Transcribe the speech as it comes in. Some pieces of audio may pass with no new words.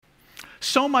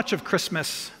So much of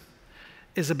Christmas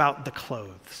is about the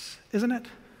clothes, isn't it?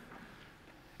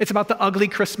 It's about the ugly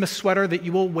Christmas sweater that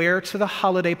you will wear to the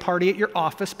holiday party at your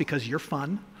office because you're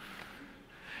fun.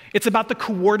 It's about the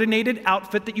coordinated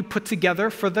outfit that you put together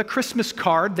for the Christmas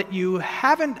card that you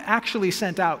haven't actually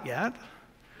sent out yet.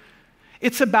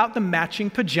 It's about the matching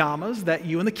pajamas that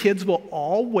you and the kids will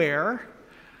all wear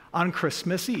on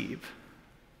Christmas Eve.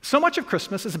 So much of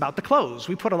Christmas is about the clothes.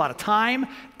 We put a lot of time,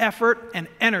 effort, and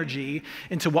energy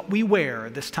into what we wear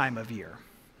this time of year.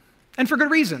 And for good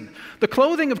reason. The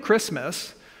clothing of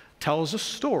Christmas tells a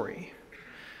story.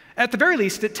 At the very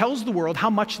least, it tells the world how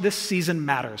much this season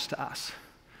matters to us.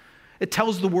 It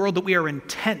tells the world that we are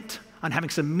intent on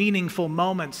having some meaningful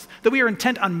moments, that we are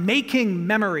intent on making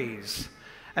memories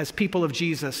as people of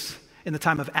Jesus in the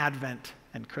time of Advent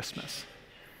and Christmas.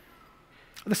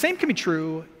 The same can be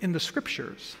true in the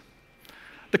Scriptures.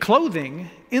 The clothing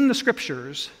in the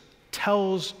Scriptures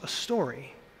tells a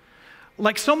story.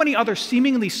 Like so many other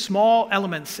seemingly small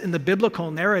elements in the biblical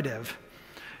narrative,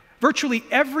 virtually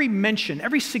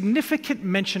every significant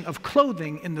mention of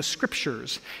clothing in the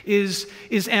Scriptures is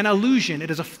an allusion. It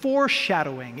is a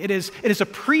foreshadowing. It is a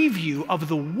preview of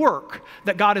the work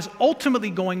that God is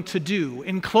ultimately going to do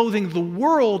in clothing the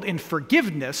world in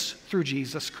forgiveness through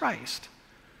Jesus Christ.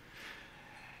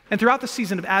 And throughout the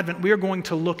season of Advent, we are going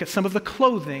to look at some of the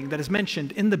clothing that is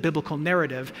mentioned in the biblical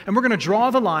narrative, and we're going to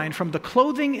draw the line from the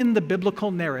clothing in the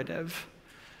biblical narrative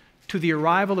to the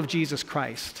arrival of Jesus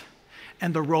Christ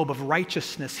and the robe of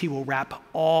righteousness he will wrap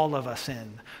all of us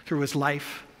in through his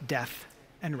life, death,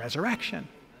 and resurrection.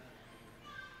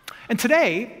 And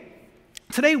today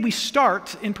we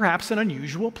start in perhaps an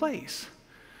unusual place.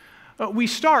 We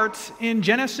start in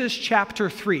Genesis chapter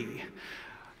 3.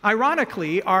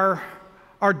 Ironically, our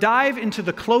dive into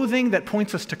the clothing that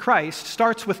points us to Christ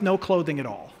starts with no clothing at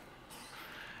all.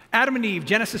 Adam and Eve,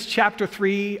 Genesis chapter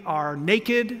 3, are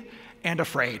naked and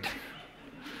afraid.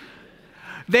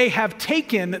 They have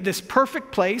taken this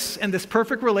perfect place and this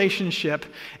perfect relationship,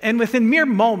 and within mere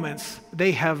moments,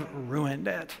 they have ruined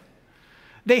it.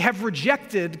 They have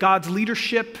rejected God's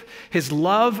leadership, his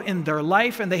love in their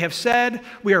life, and they have said,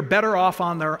 we are better off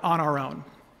on our own.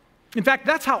 In fact,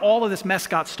 that's how all of this mess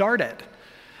got started.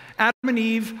 Adam and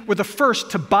Eve were the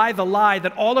first to buy the lie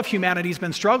that all of humanity has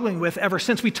been struggling with ever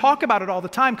since. We talk about it all the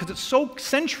time because it's so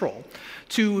central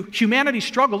to humanity's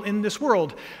struggle in this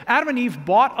world. Adam and Eve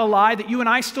bought a lie that you and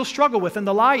I still struggle with, and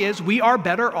the lie is we are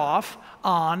better off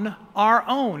on our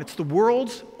own. It's the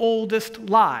world's oldest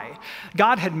lie.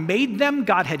 God had made them,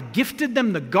 God had gifted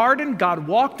them the garden, God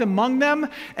walked among them,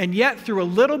 and yet through a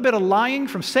little bit of lying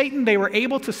from Satan, they were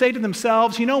able to say to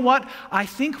themselves, you know what? I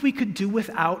think we could do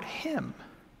without him.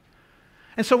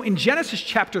 And so in Genesis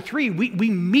chapter 3, we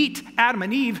meet Adam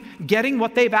and Eve getting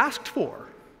what they've asked for.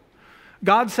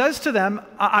 God says to them,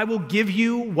 I will give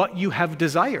you what you have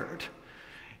desired.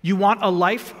 You want a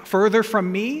life further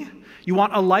from me? You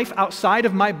want a life outside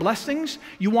of my blessings?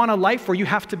 You want a life where you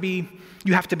have to be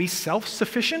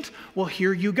self-sufficient? Well,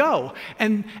 here you go.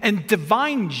 And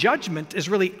divine judgment is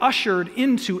really ushered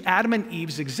into Adam and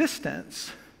Eve's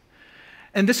existence.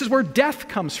 And this is where death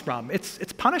comes from. It's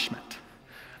punishment.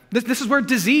 This is where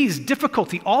disease,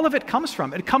 difficulty, all of it comes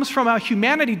from. It comes from a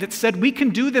humanity that said we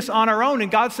can do this on our own.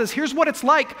 And God says, here's what it's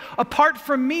like apart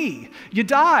from me. You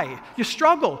die, you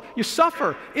struggle, you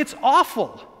suffer. It's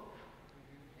awful.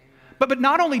 But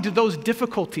not only do those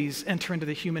difficulties enter into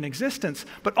the human existence,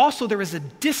 but also there is a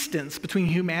distance between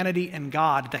humanity and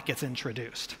God that gets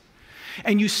introduced.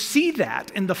 And you see that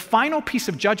in the final piece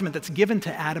of judgment that's given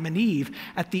to Adam and Eve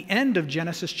at the end of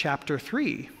Genesis chapter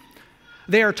 3.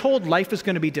 They are told life is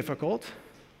going to be difficult.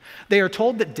 They are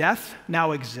told that death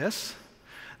now exists.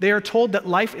 They are told that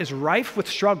life is rife with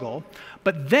struggle.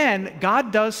 But then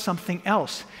God does something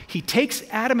else. He takes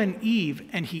Adam and Eve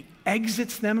and he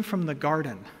exits them from the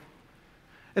garden.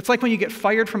 It's like when you get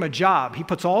fired from a job. He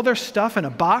puts all their stuff in a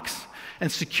box and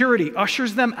security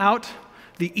ushers them out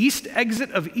the east exit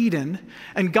of Eden,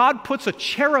 and God puts a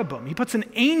cherubim, he puts an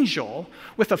angel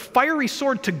with a fiery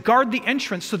sword to guard the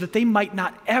entrance so that they might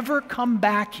not ever come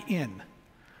back in.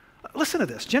 Listen to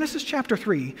this, Genesis chapter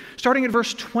 3, starting at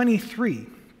verse 23.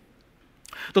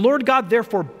 The Lord God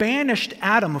therefore banished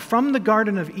Adam from the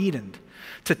Garden of Eden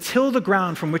to till the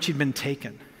ground from which he'd been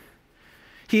taken.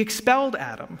 He expelled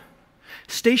Adam,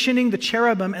 stationing the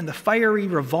cherubim and the fiery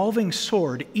revolving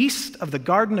sword east of the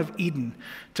Garden of Eden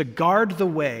to guard the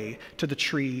way to the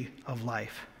tree of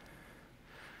life.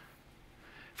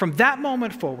 From that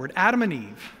moment forward, Adam and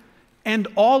Eve and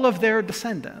all of their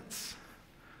descendants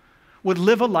would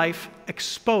live a life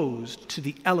exposed to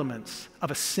the elements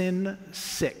of a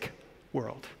sin-sick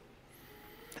world.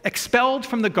 expelled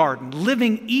from the garden,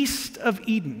 living east of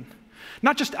Eden,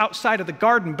 not just outside of the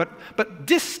garden, but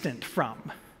distant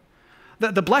from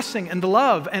the blessing and the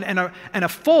love and a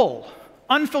full,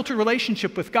 unfiltered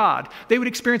relationship with God. They would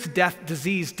experience death,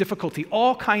 disease, difficulty,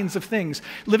 all kinds of things.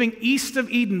 Living east of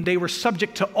Eden, they were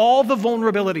subject to all the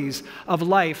vulnerabilities of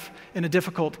life in a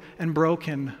difficult and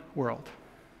broken world.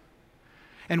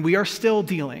 And we are still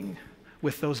dealing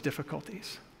with those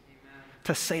difficulties,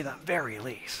 to say the very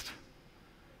least.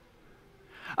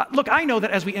 Look, I know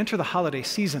that as we enter the holiday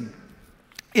season,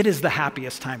 it is the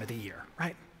happiest time of the year,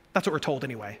 right? That's what we're told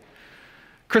anyway.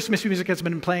 Christmas music has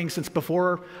been playing since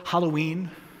before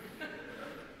Halloween.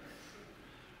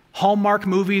 Hallmark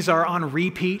movies are on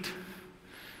repeat.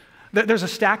 There's a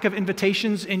stack of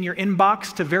invitations in your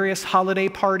inbox to various holiday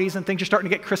parties and things. You're starting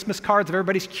to get Christmas cards of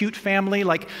everybody's cute family.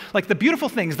 Like the beautiful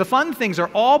things, the fun things are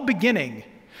all beginning.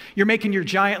 You're making your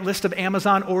giant list of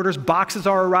Amazon orders. Boxes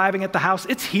are arriving at the house.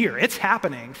 It's here. It's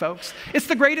happening, folks. It's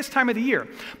the greatest time of the year.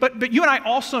 But you and I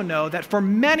also know that for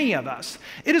many of us,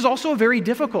 it is also a very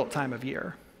difficult time of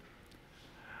year,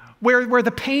 where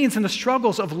the pains and the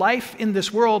struggles of life in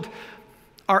this world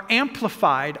are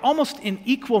amplified almost in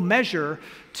equal measure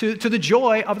to the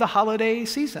joy of the holiday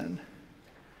season.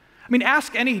 I mean,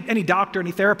 ask any doctor,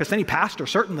 any therapist, any pastor,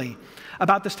 certainly,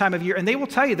 about this time of year, and they will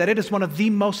tell you that it is one of the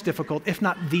most difficult, if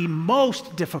not the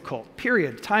most difficult,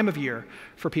 time of year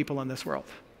for people in this world.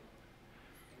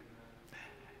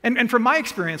 And from my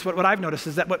experience, what I've noticed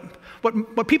is that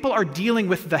what people are dealing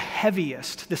with the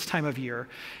heaviest this time of year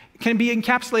can be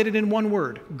encapsulated in one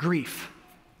word: grief.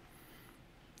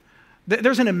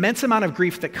 There's an immense amount of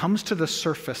grief that comes to the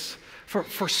surface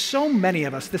for so many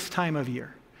of us this time of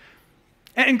year.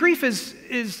 And grief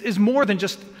is more than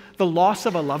just the loss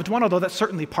of a loved one, although that's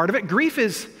certainly part of it.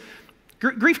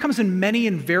 Grief comes in many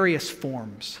and various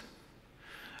forms.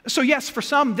 So yes, for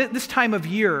some, this time of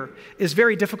year is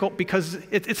very difficult because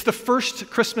it's the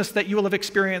first Christmas that you will have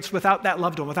experienced without that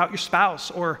loved one, without your spouse,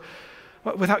 or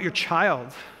without your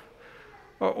child,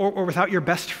 or without your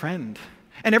best friend.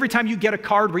 And every time you get a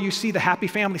card where you see the happy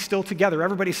family still together,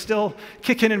 everybody's still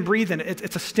kicking and breathing,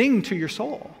 it's a sting to your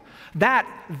soul.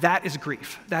 That is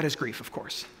grief. That is grief, of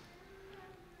course.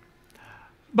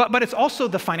 But it's also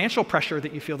the financial pressure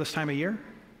that you feel this time of year.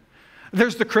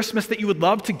 There's the Christmas that you would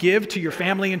love to give to your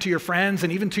family and to your friends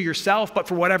and even to yourself, but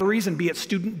for whatever reason, be it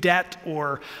student debt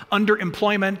or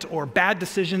underemployment or bad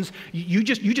decisions, you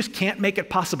just can't make it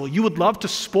possible. You would love to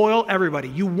spoil everybody.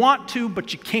 You want to,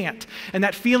 but you can't. And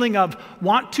that feeling of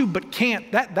want to but can't,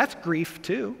 that's grief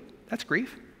too. That's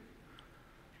grief.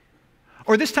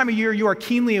 Or this time of year, you are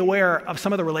keenly aware of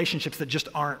some of the relationships that just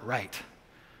aren't right.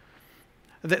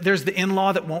 There's the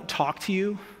in-law that won't talk to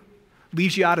you,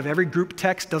 leaves you out of every group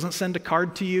text, doesn't send a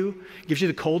card to you, gives you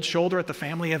the cold shoulder at the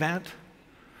family event.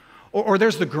 Or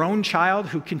there's the grown child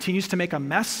who continues to make a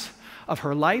mess of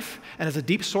her life and is a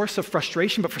deep source of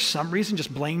frustration, but for some reason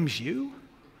just blames you.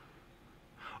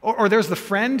 Or there's the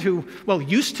friend who,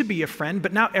 used to be a friend,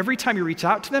 but now every time you reach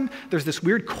out to them, there's this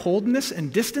weird coldness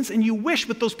and distance, and you wish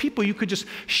with those people you could just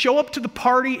show up to the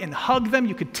party and hug them.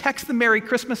 You could text them Merry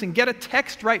Christmas and get a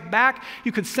text right back.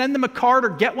 You could send them a card or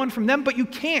get one from them, but you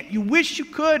can't. You wish you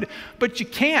could, but you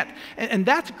can't. And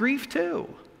that's grief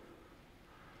too.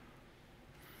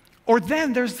 Or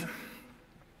then there's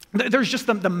just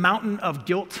the mountain of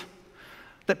guilt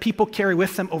that people carry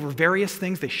with them over various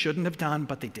things they shouldn't have done,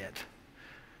 but they did.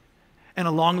 And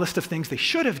a long list of things they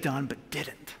should have done but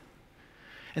didn't.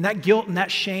 And that guilt and that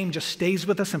shame just stays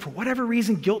with us, and for whatever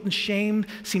reason, guilt and shame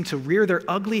seem to rear their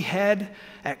ugly head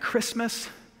at Christmas.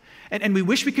 And we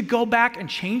wish we could go back and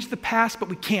change the past, but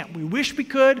we can't. We wish we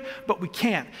could, but we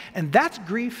can't. And that's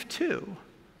grief too.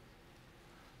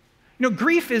 You know,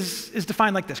 grief is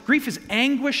defined like this. Grief is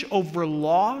anguish over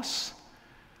loss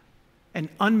and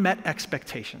unmet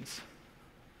expectations.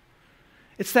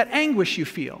 It's that anguish you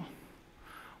feel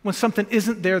when something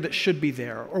isn't there that should be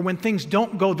there, or when things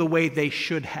don't go the way they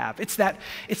should have. It's that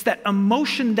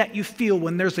emotion that you feel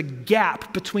when there's a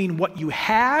gap between what you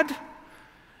had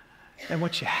and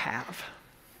what you have,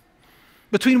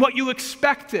 between what you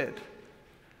expected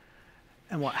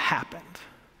and what happened,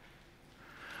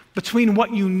 between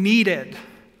what you needed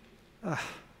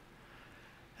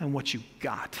and what you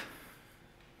got.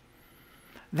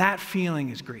 That feeling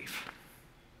is grief.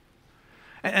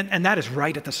 And that is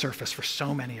right at the surface for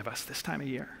so many of us this time of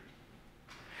year.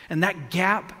 And that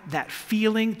gap, that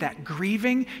feeling, that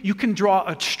grieving, you can draw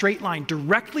a straight line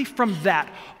directly from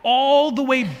that all the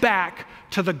way back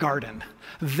to the garden.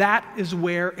 That is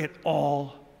where it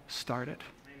all started.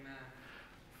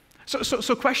 Amen.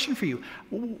 So question for you.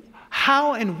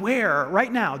 How and where,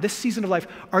 right now, this season of life,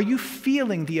 are you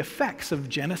feeling the effects of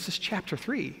Genesis chapter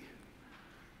 3?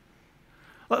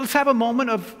 Let's have a moment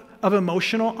of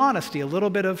emotional honesty, a little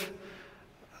bit of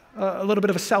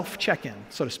a self-check-in,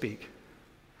 so to speak.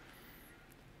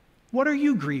 What are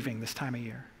you grieving this time of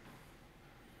year?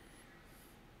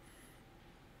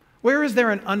 Where is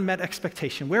there an unmet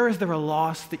expectation? Where is there a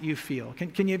loss that you feel?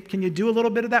 Can you do a little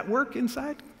bit of that work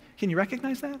inside? Can you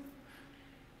recognize that?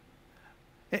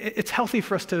 It's healthy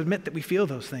for us to admit that we feel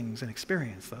those things and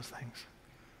experience those things.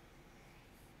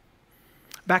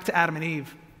 Back to Adam and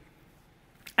Eve.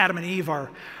 Adam and Eve are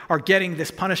getting this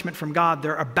punishment from God.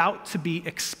 They're about to be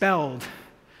expelled.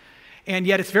 And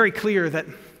yet it's very clear that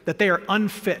they are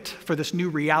unfit for this new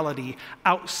reality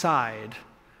outside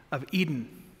of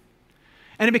Eden.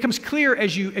 And it becomes clear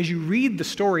as you read the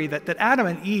story that Adam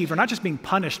and Eve are not just being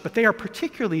punished, but they are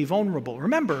particularly vulnerable.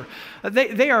 Remember,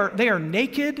 they are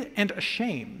naked and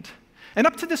ashamed. And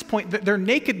up to this point, their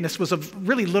nakedness was of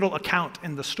really little account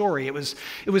in the story. It was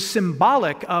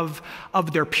symbolic of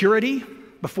their purity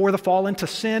before the fall into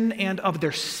sin and of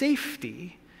their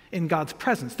safety in God's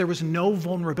presence. There was no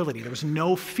vulnerability. There was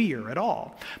no fear at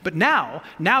all. But now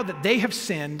that they have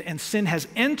sinned and sin has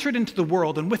entered into the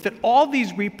world, and with it all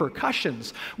these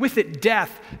repercussions, with it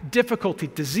death, difficulty,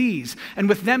 disease, and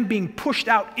with them being pushed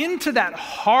out into that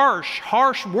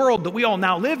harsh world that we all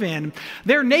now live in,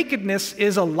 their nakedness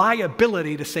is a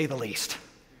liability, to say the least.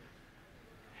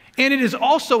 And it is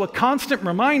also a constant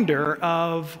reminder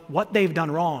of what they've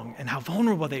done wrong and how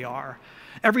vulnerable they are.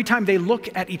 Every time they look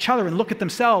at each other and look at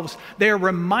themselves, they are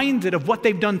reminded of what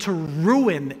they've done to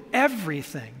ruin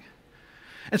everything.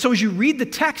 And so as you read the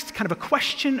text, kind of a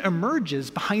question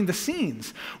emerges behind the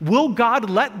scenes. Will God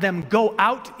let them go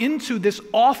out into this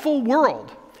awful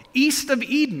world, east of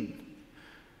Eden,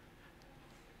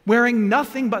 wearing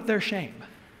nothing but their shame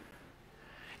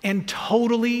and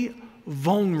totally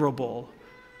vulnerable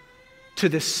to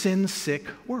this sin-sick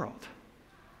world?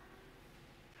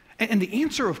 And the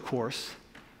answer, of course,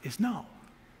 is no.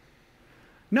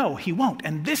 No, he won't.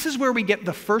 And this is where we get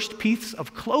the first piece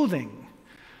of clothing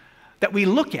that we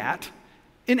look at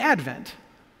in Advent.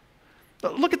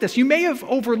 But look at this. You may have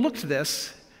overlooked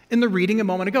this in the reading a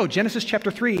moment ago. Genesis chapter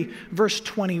 3, verse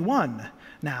 21.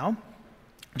 Now,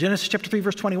 Genesis chapter 3,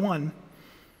 verse 21.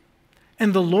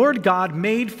 And the Lord God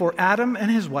made for Adam and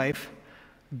his wife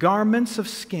garments of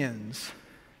skins,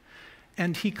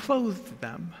 and he clothed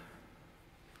them.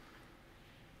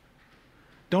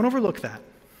 Don't overlook that.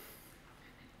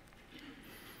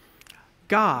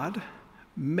 God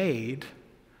made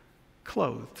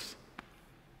clothes.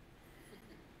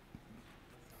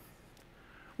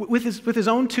 With his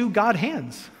own two God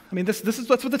hands. I mean, that's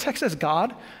what the text says.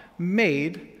 God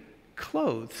made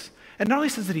clothes. And not only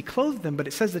says that he clothed them, but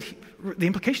it says that the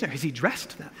implication there is he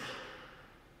dressed them.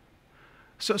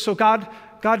 So God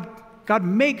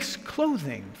makes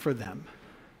clothing for them,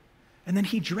 and then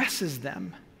he dresses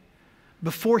them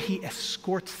before he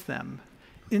escorts them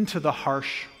into the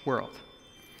harsh world.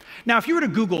 Now, if you were to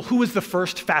Google who was the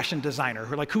first fashion designer,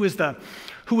 or like who is the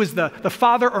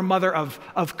father or mother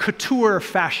of couture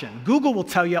fashion, Google will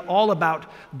tell you all about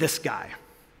this guy.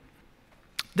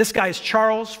 This guy is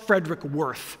Charles Frederick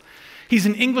Worth. He's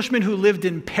an Englishman who lived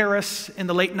in Paris in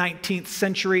the late 19th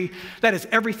century. That is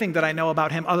everything that I know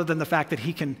about him, other than the fact that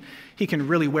he can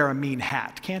really wear a mean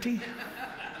hat, can't he?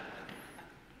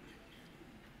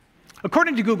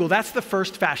 According to Google, that's the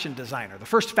first fashion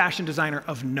designer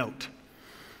of note.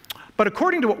 But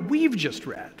according to what we've just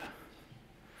read,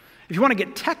 if you want to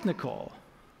get technical,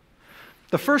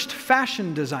 the first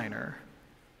fashion designer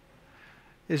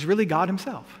is really God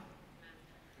himself.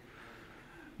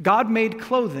 God made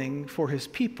clothing for his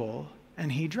people,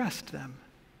 and he dressed them.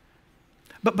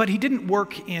 But he didn't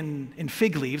work in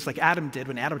fig leaves like Adam did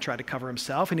when Adam tried to cover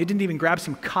himself, and he didn't even grab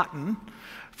some cotton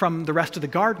from the rest of the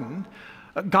garden.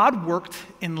 God worked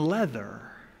in leather.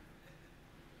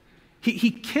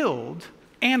 He killed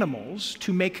animals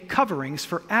to make coverings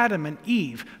for Adam and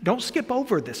Eve. Don't skip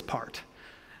over this part.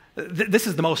 This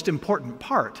is the most important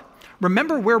part.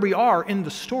 Remember where we are in the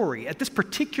story. At this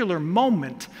particular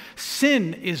moment,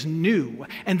 sin is new,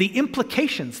 and the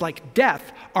implications, like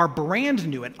death, are brand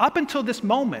new. And up until this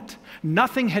moment,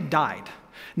 nothing had died.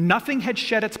 Nothing had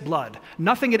shed its blood.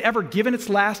 Nothing had ever given its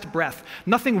last breath.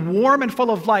 Nothing warm and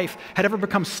full of life had ever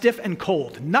become stiff and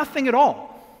cold. Nothing at all.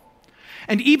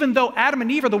 And even though Adam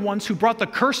and Eve are the ones who brought the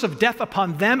curse of death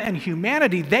upon them and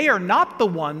humanity, they are not the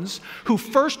ones who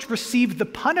first received the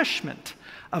punishment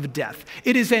of death.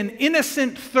 It is an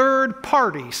innocent third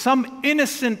party, some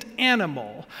innocent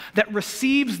animal that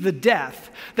receives the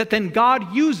death that then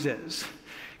God uses.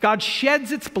 God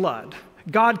sheds its blood,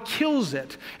 God kills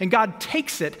it, and God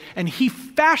takes it, and he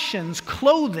fashions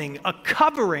clothing, a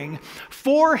covering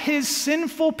for his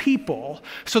sinful people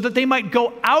so that they might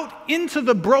go out into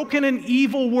the broken and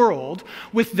evil world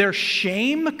with their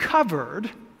shame covered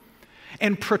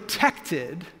and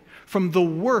protected from the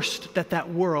worst that that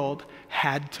world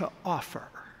had to offer.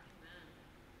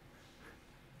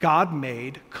 God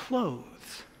made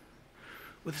clothes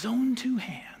with his own two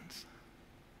hands.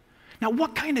 Now,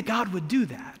 what kind of God would do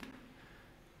that?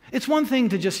 It's one thing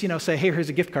to just, say, hey, here's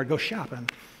a gift card, go shopping.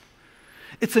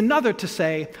 It's another to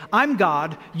say, I'm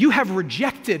God, you have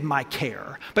rejected my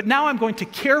care, but now I'm going to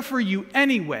care for you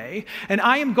anyway, and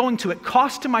I am going to, at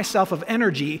cost to myself of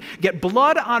energy, get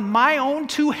blood on my own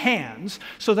two hands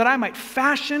so that I might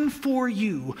fashion for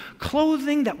you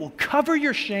clothing that will cover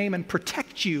your shame and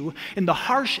protect you in the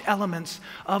harsh elements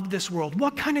of this world.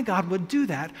 What kind of God would do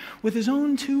that with his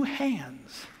own two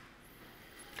hands?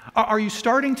 Are you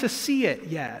starting to see it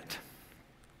yet?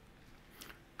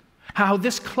 How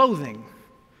this clothing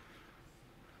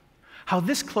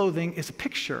is a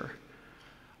picture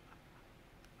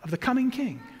of the coming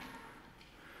King?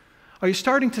 Are you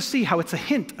starting to see how it's a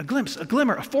hint, a glimpse, a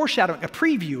glimmer, a foreshadowing, a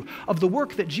preview of the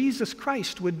work that Jesus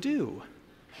Christ would do?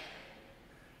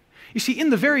 You see, in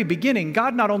the very beginning,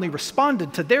 God not only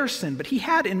responded to their sin, but he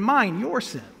had in mind your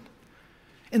sin.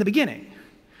 In the beginning,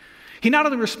 he not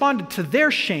only responded to their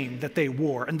shame that they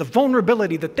wore and the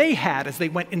vulnerability that they had as they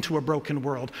went into a broken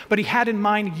world, but he had in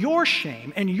mind your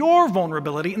shame and your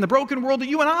vulnerability in the broken world that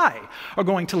you and I are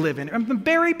going to live in. From the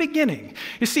very beginning,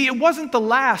 you see, it wasn't the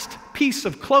last piece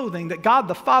of clothing that God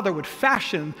the Father would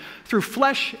fashion through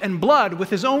flesh and blood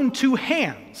with his own two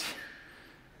hands.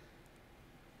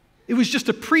 It was just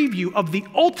a preview of the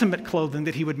ultimate clothing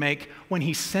that he would make when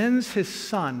he sends his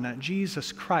Son,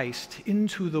 Jesus Christ,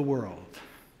 into the world.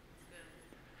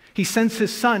 He sends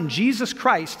his Son, Jesus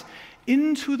Christ,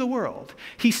 into the world.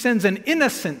 He sends an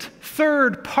innocent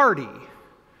third party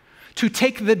to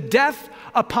take the death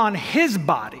upon his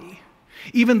body,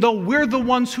 even though we're the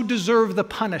ones who deserve the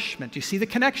punishment. You see the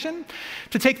connection?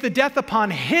 To take the death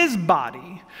upon his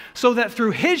body so that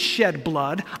through his shed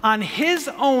blood on his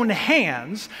own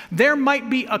hands, there might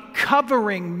be a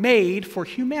covering made for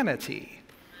humanity.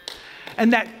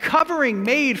 And that covering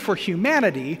made for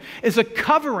humanity is a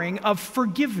covering of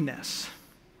forgiveness.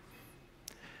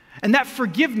 And that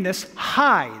forgiveness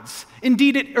hides,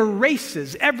 indeed it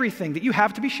erases everything that you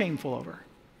have to be shameful over.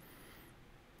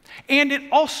 And it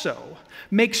also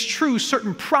makes true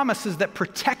certain promises that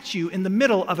protect you in the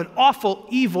middle of an awful,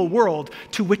 evil world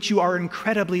to which you are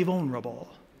incredibly vulnerable.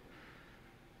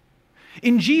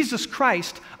 In Jesus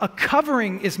Christ, a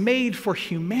covering is made for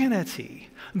humanity,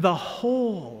 the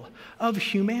whole of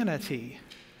humanity.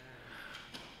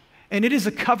 And it is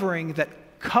a covering that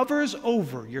covers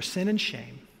over your sin and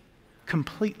shame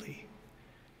completely,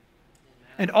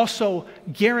 and also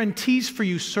guarantees for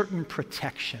you certain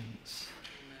protections.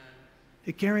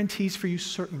 It guarantees for you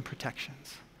certain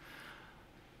protections.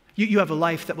 You have a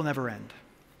life that will never end.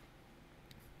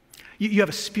 You have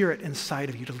a spirit inside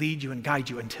of you to lead you and guide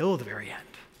you until the very end.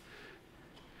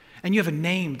 And you have a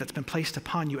name that's been placed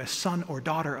upon you as son or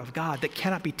daughter of God that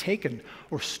cannot be taken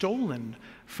or stolen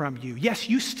from you. Yes,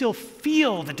 you still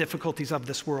feel the difficulties of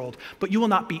this world, but you will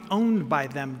not be owned by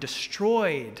them,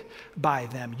 destroyed by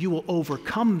them. You will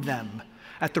overcome them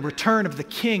at the return of the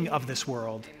King of this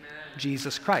world,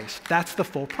 Jesus Christ. That's the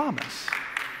full promise.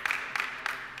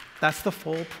 That's the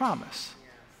full promise.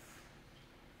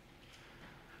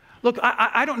 Look,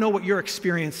 I don't know what you're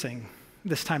experiencing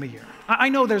this time of year. I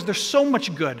know there's so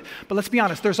much good, but let's be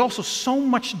honest, there's also so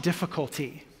much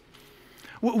difficulty.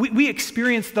 We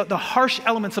experience the harsh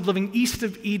elements of living east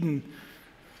of Eden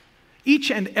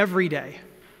each and every day.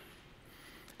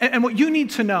 And what you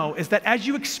need to know is that as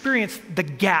you experience the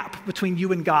gap between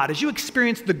you and God, as you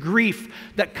experience the grief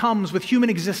that comes with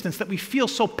human existence that we feel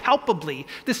so palpably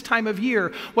this time of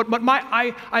year,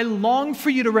 I long for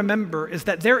you to remember is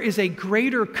that there is a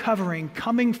greater covering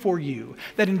coming for you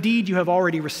that indeed you have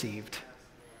already received.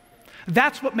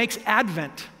 That's what makes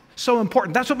Advent so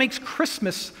important. That's what makes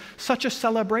Christmas such a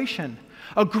celebration.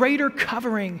 A greater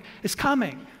covering is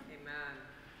coming.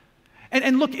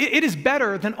 And look, it is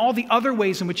better than all the other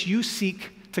ways in which you seek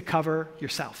to cover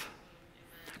yourself.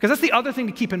 Because that's the other thing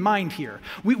to keep in mind here.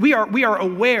 We are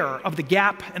aware of the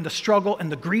gap and the struggle and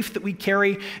the grief that we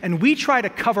carry, and we try to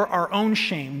cover our own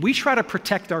shame. We try to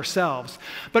protect ourselves.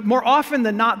 But more often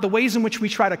than not, the ways in which we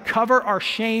try to cover our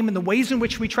shame and the ways in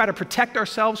which we try to protect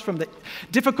ourselves from the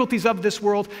difficulties of this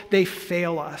world, they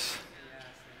fail us.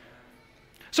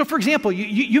 So for example,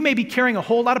 you may be carrying a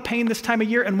whole lot of pain this time of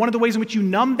year, and one of the ways in which you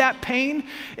numb that pain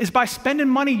is by spending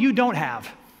money you don't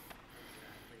have.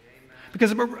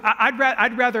 Because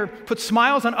I'd rather put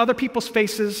smiles on other people's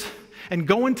faces and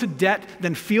go into debt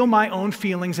than feel my own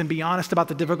feelings and be honest about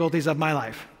the difficulties of my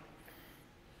life.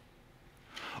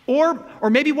 Or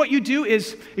maybe what you do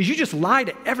is you just lie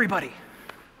to everybody.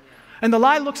 And the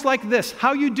lie looks like this.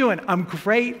 How you doing? I'm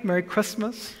great. Merry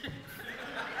Christmas.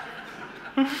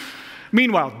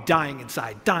 Meanwhile, dying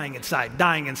inside, dying inside,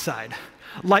 dying inside.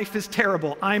 Life is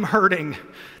terrible. I'm hurting,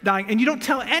 dying. And you don't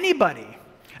tell anybody.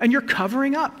 And you're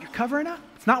covering up. You're covering up.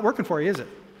 It's not working for you, is it?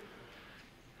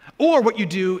 Or what you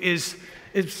do is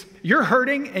you're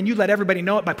hurting and you let everybody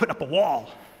know it by putting up a wall.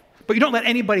 But you don't let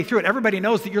anybody through it. Everybody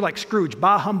knows that you're like Scrooge,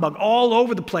 bah humbug, all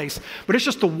over the place. But it's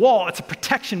just a wall. It's a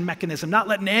protection mechanism, not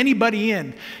letting anybody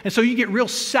in. And so you get real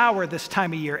sour this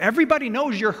time of year. Everybody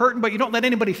knows you're hurting, but you don't let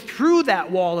anybody through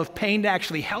that wall of pain to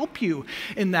actually help you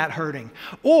in that hurting.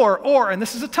 Or, and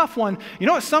this is a tough one, you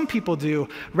know what some people do?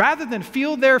 Rather than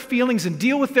feel their feelings and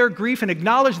deal with their grief and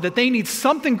acknowledge that they need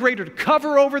something greater to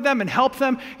cover over them and help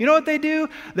them, you know what they do?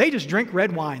 They just drink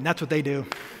red wine. That's what they do.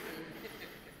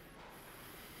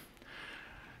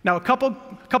 Now, a couple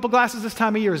glasses this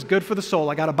time of year is good for the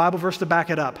soul. I got a Bible verse to back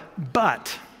it up.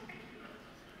 But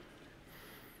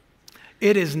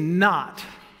it is not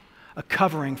a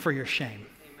covering for your shame.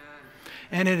 Amen.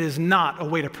 And it is not a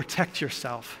way to protect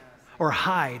yourself or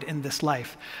hide in this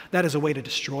life. That is a way to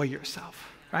destroy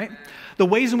yourself, right? The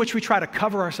ways in which we try to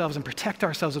cover ourselves and protect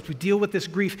ourselves as we deal with this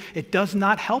grief, it does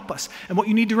not help us. And what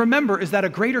you need to remember is that a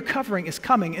greater covering is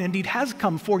coming and indeed has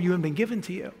come for you and been given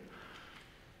to you.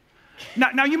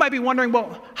 Now you might be wondering,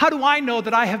 well, how do I know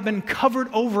that I have been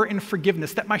covered over in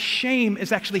forgiveness, that my shame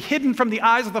is actually hidden from the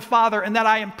eyes of the Father, and that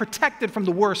I am protected from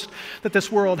the worst that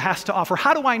this world has to offer?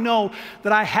 How do I know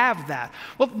that I have that?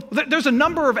 Well, there's a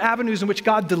number of avenues in which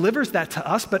God delivers that to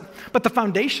us, but the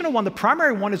foundational one, the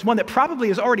primary one, is one that probably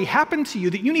has already happened to you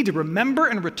that you need to remember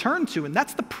and return to, and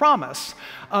that's the promise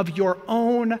of your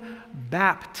own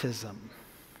baptism.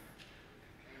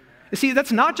 You see,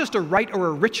 that's not just a rite or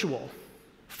a ritual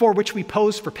for which we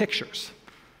pose for pictures.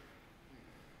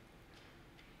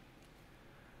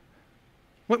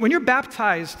 When you're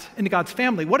baptized into God's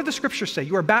family, what do the scriptures say?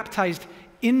 You are baptized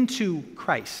into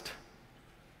Christ.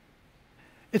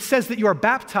 It says that you are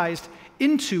baptized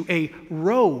into a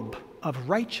robe of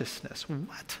righteousness.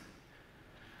 What?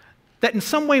 That in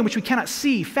some way in which we cannot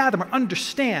see, fathom, or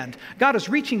understand, God is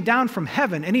reaching down from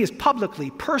heaven and he is publicly,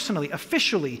 personally,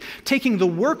 officially taking the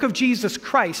work of Jesus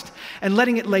Christ and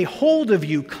letting it lay hold of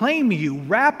you, claim you,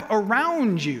 wrap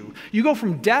around you. You go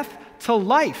from death to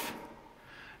life.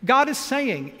 God is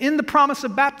saying in the promise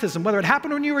of baptism, whether it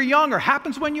happened when you were young or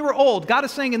happens when you were old, God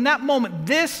is saying in that moment,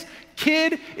 this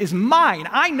kid is mine.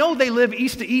 I know they live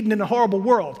east of Eden in a horrible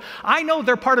world. I know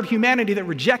they're part of humanity that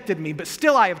rejected me, but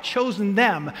still I have chosen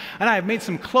them and I have made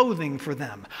some clothing for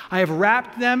them. I have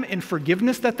wrapped them in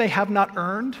forgiveness that they have not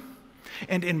earned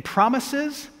and in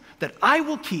promises that I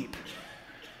will keep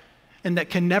and that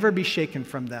can never be shaken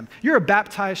from them. You're a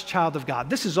baptized child of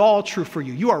God. This is all true for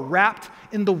you. You are wrapped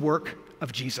in the work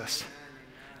of Jesus.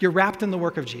 You're wrapped in the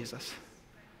work of Jesus.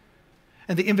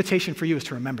 And the invitation for you is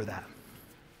to remember that.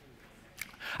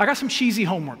 I got some cheesy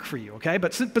homework for you, okay?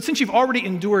 But since you've already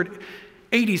endured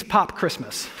 80s pop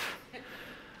Christmas,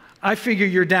 I figure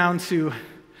you're down to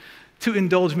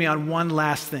indulge me on one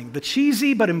last thing. The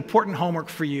cheesy but important homework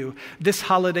for you this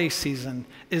holiday season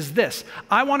is this.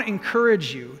 I want to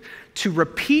encourage you to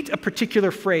repeat a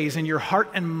particular phrase in your heart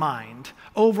and mind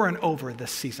over and over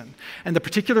this season. And the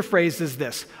particular phrase is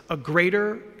this: a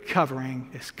greater covering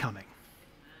is coming.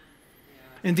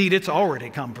 Indeed, it's already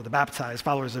come for the baptized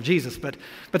followers of Jesus, but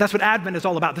that's what Advent is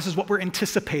all about. This is what we're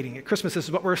anticipating. At Christmas, this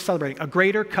is what we're celebrating. A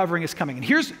greater covering is coming. And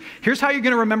here's how you're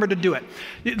going to remember to do it.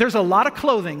 There's a lot of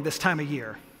clothing this time of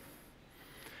year.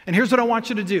 And here's what I want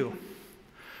you to do.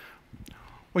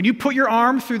 When you put your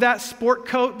arm through that sport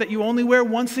coat that you only wear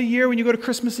once a year when you go to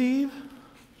Christmas Eve,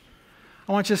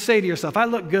 I want you to say to yourself, I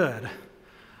look good,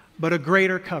 but a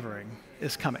greater covering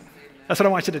is coming. That's what I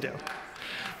want you to do.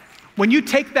 When you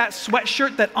take that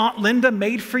sweatshirt that Aunt Linda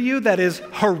made for you that is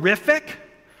horrific,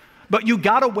 but you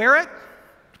gotta wear it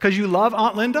because you love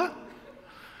Aunt Linda,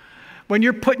 when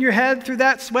you're putting your head through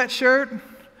that sweatshirt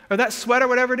or that sweater,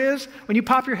 whatever it is, when you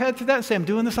pop your head through that and say, I'm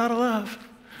doing this out of love,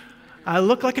 I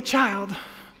look like a child,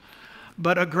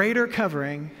 but a greater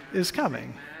covering is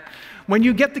coming. When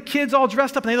you get the kids all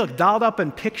dressed up and they look dolled up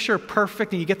and picture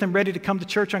perfect and you get them ready to come to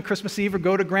church on Christmas Eve or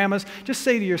go to grandma's, just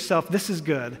say to yourself, this is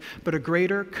good, but a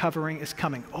greater covering is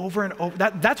coming over and over.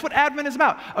 That's what Advent is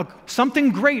about.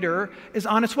 Something greater is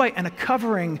on its way, and a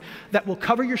covering that will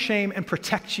cover your shame and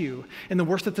protect you in the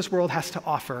worst that this world has to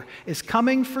offer is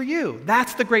coming for you.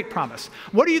 That's the great promise.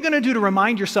 What are you going to do to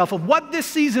remind yourself of what this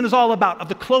season is all about, of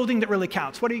the clothing that really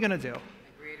counts? What are you going to do? A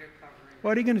greater covering.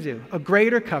 What are you going to do? A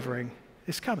greater covering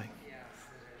is coming.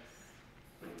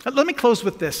 Let me close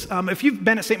with this. If you've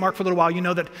been at St. Mark for a little while, you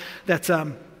know that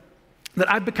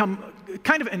I've become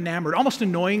kind of enamored, almost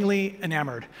annoyingly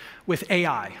enamored with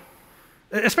AI,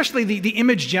 especially the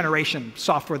image generation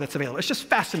software that's available. It's just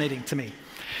fascinating to me.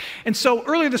 And so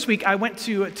earlier this week, I went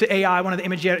to AI, one of the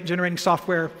image generating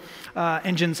software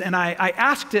engines, and I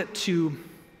asked it to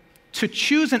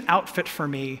choose an outfit for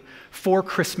me for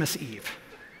Christmas Eve.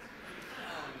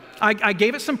 I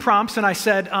gave it some prompts, and I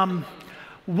said,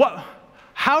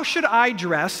 how should I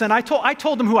dress? And I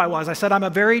told them who I was. I said, I'm a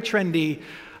very trendy,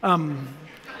 a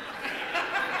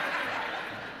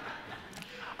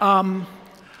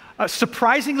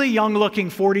surprisingly young-looking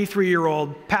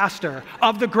 43-year-old pastor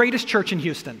of the greatest church in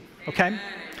Houston, okay?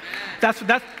 That's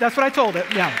what I told it,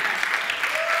 yeah.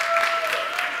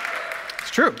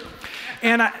 It's true.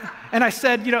 And I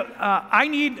said,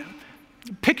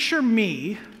 picture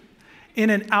me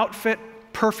in an outfit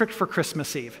perfect for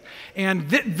Christmas Eve. And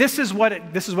this is what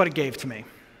it gave to me.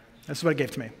 This is what it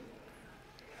gave to me.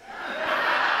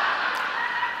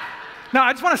 Now,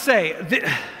 I just want to say, you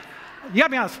got to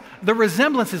be honest, the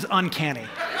resemblance is uncanny.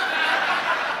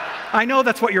 I know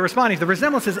that's what you're responding to. The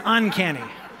resemblance is uncanny.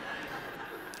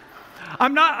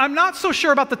 I'm not so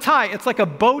sure about the tie. It's like a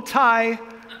bow tie,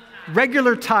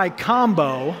 regular tie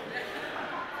combo.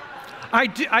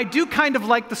 I do kind of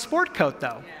like the sport coat,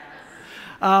 though.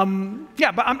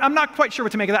 But I'm not quite sure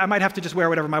what to make of that. I might have to just wear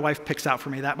whatever my wife picks out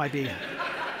for me. That might be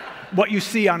what you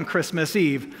see on Christmas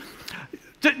Eve.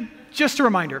 Just a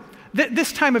reminder,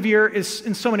 this time of year is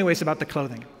in so many ways about the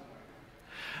clothing.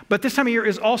 But this time of year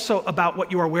is also about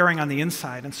what you are wearing on the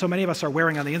inside. And so many of us are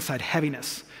wearing on the inside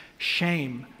heaviness,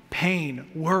 shame, pain,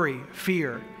 worry,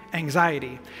 fear,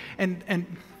 anxiety. And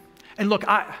look,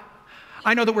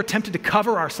 I know that we're tempted to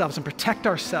cover ourselves and protect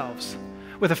ourselves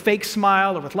with a fake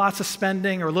smile or with lots of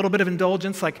spending or a little bit of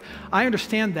indulgence. Like, I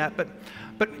understand that, but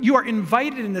you are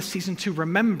invited in this season to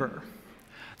remember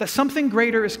that something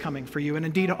greater is coming for you, and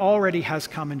indeed already has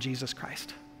come in Jesus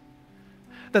Christ.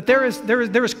 That there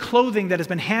is clothing that has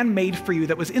been handmade for you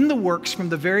that was in the works from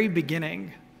the very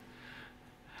beginning.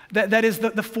 That is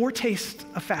the foretaste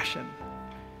of fashion.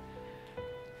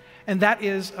 And that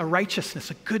is a righteousness,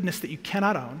 a goodness that you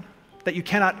cannot own, that you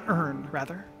cannot earn,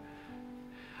 rather.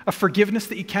 A forgiveness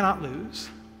that you cannot lose,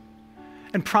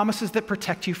 and promises that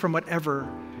protect you from whatever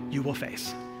you will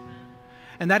face.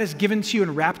 And that is given to you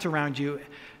and wrapped around you,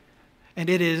 and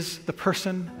it is the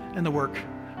person and the work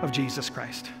of Jesus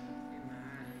Christ.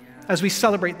 As we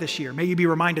celebrate this year, may you be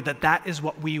reminded that that is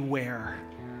what we wear,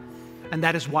 and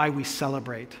that is why we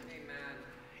celebrate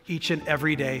each and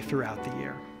every day throughout the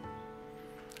year.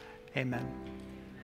 Amen.